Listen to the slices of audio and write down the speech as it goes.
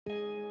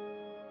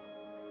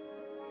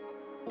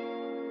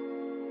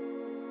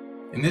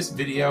In this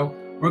video,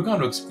 we're going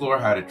to explore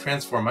how to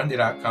transform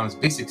Monday.com's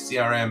basic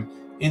CRM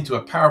into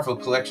a powerful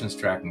collections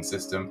tracking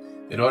system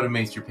that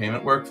automates your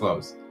payment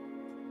workflows.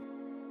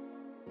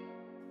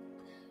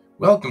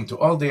 Welcome to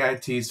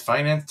AllDayIT's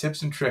Finance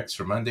Tips and Tricks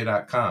for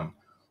Monday.com,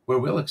 where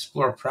we'll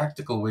explore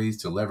practical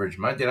ways to leverage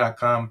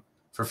Monday.com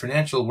for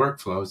financial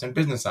workflows and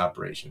business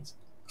operations.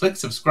 Click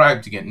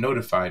subscribe to get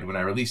notified when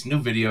I release new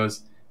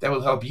videos that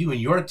will help you and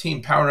your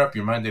team power up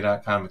your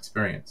Monday.com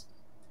experience.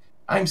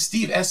 I'm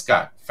Steve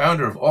Escott,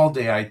 founder of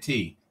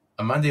AllDayIT,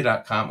 a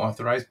Monday.com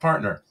authorized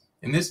partner.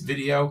 In this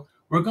video,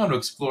 we're going to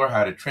explore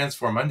how to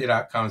transform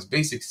Monday.com's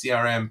basic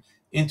CRM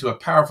into a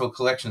powerful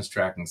collections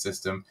tracking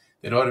system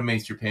that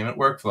automates your payment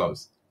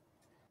workflows.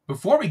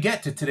 Before we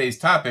get to today's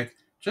topic,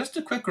 just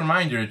a quick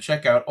reminder to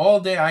check out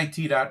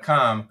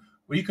AllDayIT.com,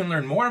 where you can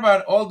learn more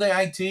about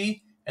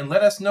AllDayIT and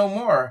let us know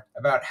more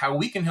about how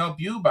we can help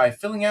you by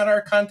filling out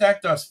our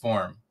Contact Us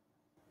form.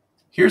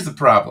 Here's the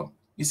problem.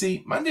 You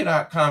see,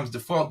 Monday.com's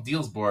default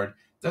deals board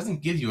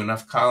doesn't give you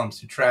enough columns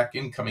to track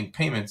incoming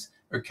payments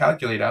or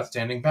calculate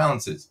outstanding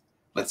balances.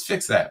 Let's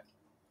fix that.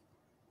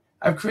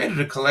 I've created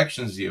a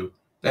collections view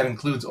that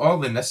includes all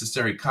the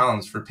necessary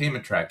columns for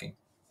payment tracking.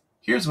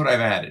 Here's what I've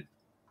added.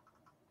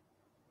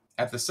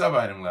 At the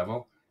sub-item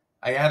level,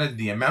 I added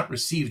the amount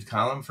received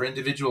column for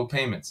individual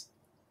payments.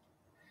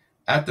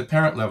 At the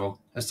parent level,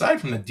 aside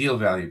from the deal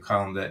value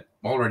column that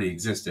already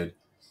existed,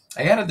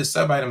 I added the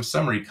sub-item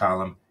summary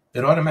column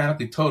that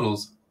automatically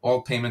totals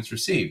all payments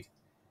received.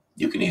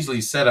 You can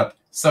easily set up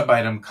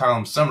sub-item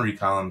column summary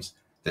columns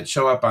that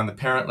show up on the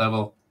parent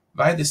level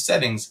via the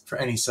settings for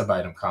any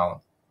sub-item column.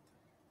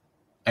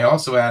 I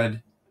also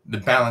added the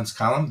balance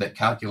column that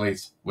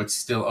calculates what's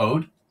still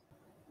owed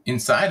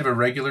inside of a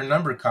regular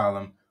number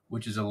column,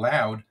 which is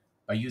allowed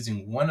by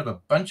using one of a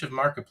bunch of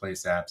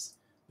marketplace apps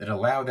that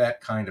allow that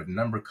kind of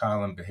number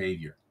column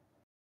behavior.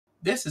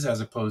 This is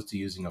as opposed to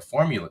using a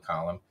formula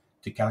column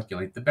to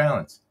calculate the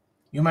balance.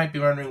 You might be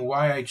wondering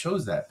why I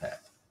chose that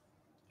path.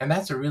 And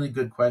that's a really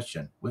good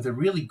question with a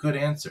really good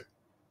answer.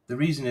 The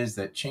reason is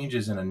that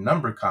changes in a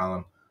number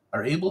column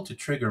are able to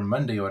trigger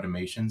Monday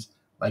automations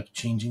like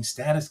changing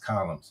status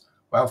columns,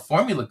 while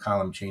formula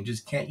column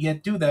changes can't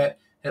yet do that,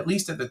 at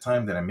least at the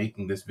time that I'm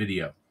making this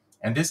video.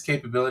 And this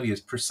capability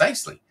is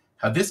precisely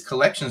how this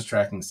collections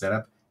tracking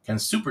setup can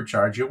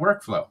supercharge your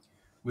workflow.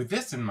 With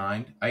this in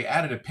mind, I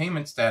added a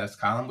payment status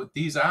column with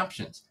these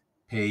options: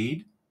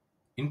 paid,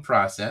 in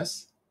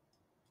process,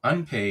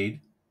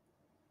 unpaid,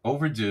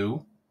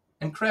 overdue,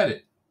 and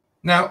credit.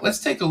 Now, let's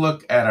take a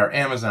look at our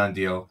Amazon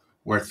deal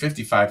worth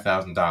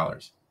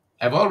 $55,000.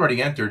 I've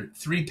already entered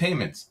 3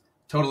 payments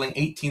totaling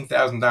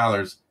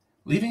 $18,000,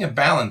 leaving a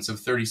balance of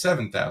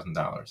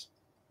 $37,000.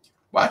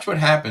 Watch what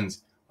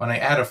happens when I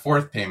add a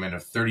 4th payment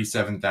of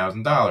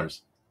 $37,000.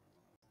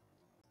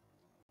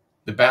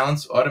 The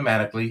balance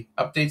automatically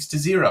updates to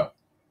 0.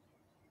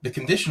 The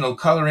conditional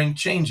coloring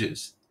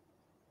changes.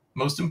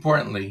 Most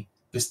importantly,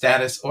 the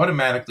status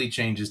automatically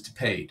changes to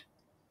paid.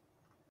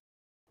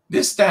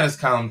 This status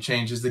column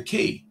change is the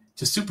key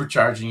to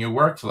supercharging your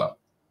workflow.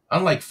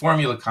 Unlike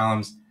formula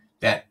columns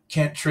that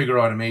can't trigger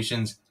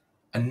automations,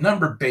 a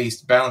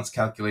number-based balance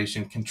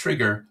calculation can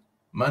trigger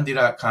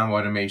Monday.com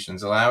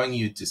automations, allowing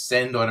you to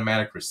send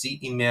automatic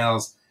receipt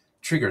emails,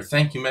 trigger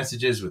thank you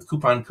messages with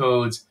coupon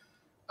codes,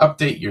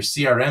 update your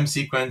CRM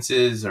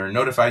sequences, or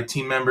notify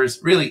team members,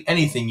 really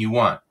anything you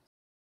want.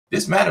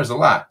 This matters a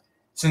lot,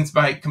 since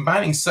by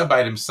combining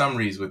sub-item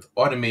summaries with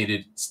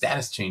automated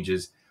status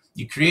changes,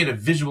 you create a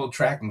visual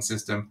tracking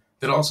system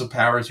that also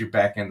powers your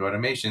back-end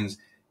automations,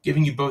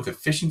 giving you both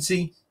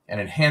efficiency and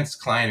enhanced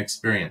client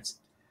experience.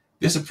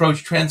 This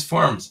approach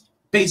transforms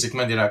basic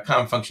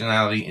Monday.com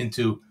functionality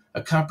into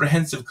a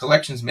comprehensive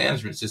collections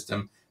management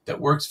system that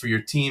works for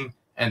your team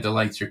and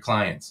delights your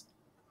clients.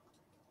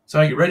 So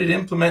are you ready to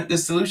implement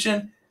this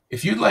solution?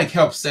 If you'd like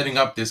help setting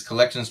up this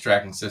collections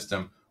tracking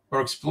system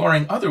or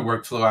exploring other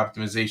workflow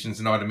optimizations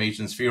and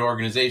automations for your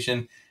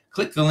organization,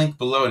 click the link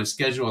below to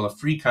schedule a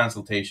free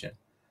consultation.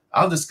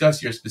 I'll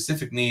discuss your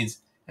specific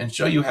needs and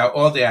show you how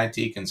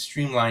AllDayIT can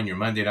streamline your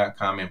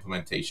Monday.com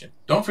implementation.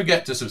 Don't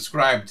forget to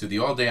subscribe to the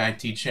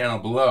AllDayIT channel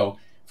below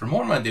for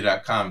more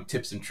Monday.com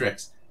tips and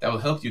tricks that will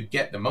help you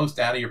get the most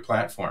out of your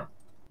platform.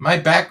 My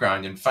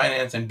background in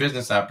finance and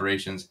business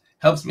operations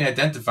helps me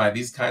identify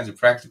these kinds of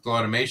practical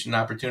automation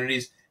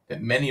opportunities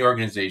that many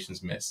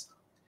organizations miss.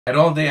 At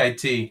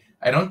AllDayIT,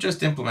 I don't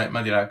just implement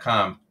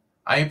Monday.com,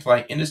 I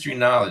apply industry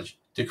knowledge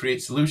to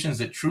create solutions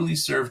that truly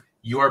serve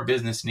your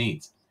business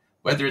needs.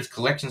 Whether it's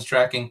collections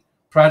tracking,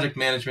 project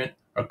management,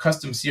 or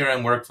custom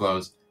CRM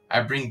workflows,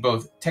 I bring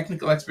both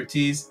technical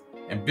expertise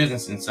and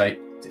business insight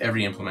to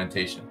every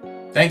implementation.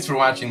 Thanks for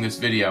watching this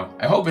video.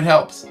 I hope it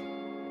helps.